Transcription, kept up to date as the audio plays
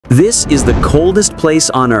This is the coldest place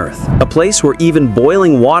on Earth, a place where even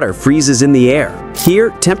boiling water freezes in the air. Here,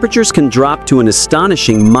 temperatures can drop to an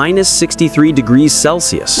astonishing minus 63 degrees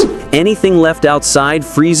Celsius. Anything left outside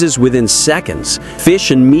freezes within seconds.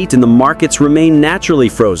 Fish and meat in the markets remain naturally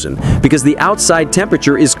frozen because the outside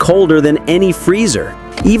temperature is colder than any freezer.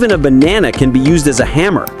 Even a banana can be used as a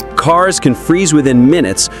hammer. Cars can freeze within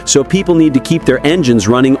minutes, so people need to keep their engines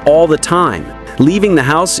running all the time. Leaving the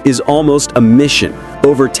house is almost a mission.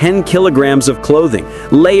 Over 10 kilograms of clothing,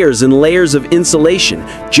 layers and layers of insulation,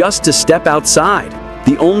 just to step outside.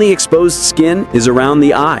 The only exposed skin is around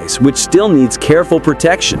the eyes, which still needs careful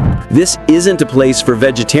protection. This isn't a place for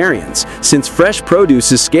vegetarians, since fresh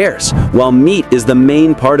produce is scarce, while meat is the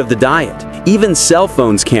main part of the diet. Even cell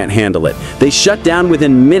phones can't handle it. They shut down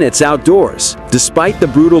within minutes outdoors. Despite the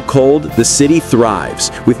brutal cold, the city thrives,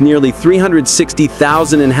 with nearly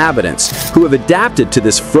 360,000 inhabitants who have adapted to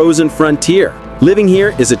this frozen frontier. Living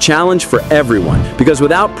here is a challenge for everyone, because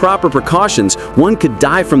without proper precautions, one could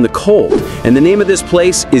die from the cold. And the name of this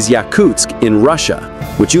place is Yakutsk in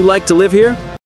Russia. Would you like to live here?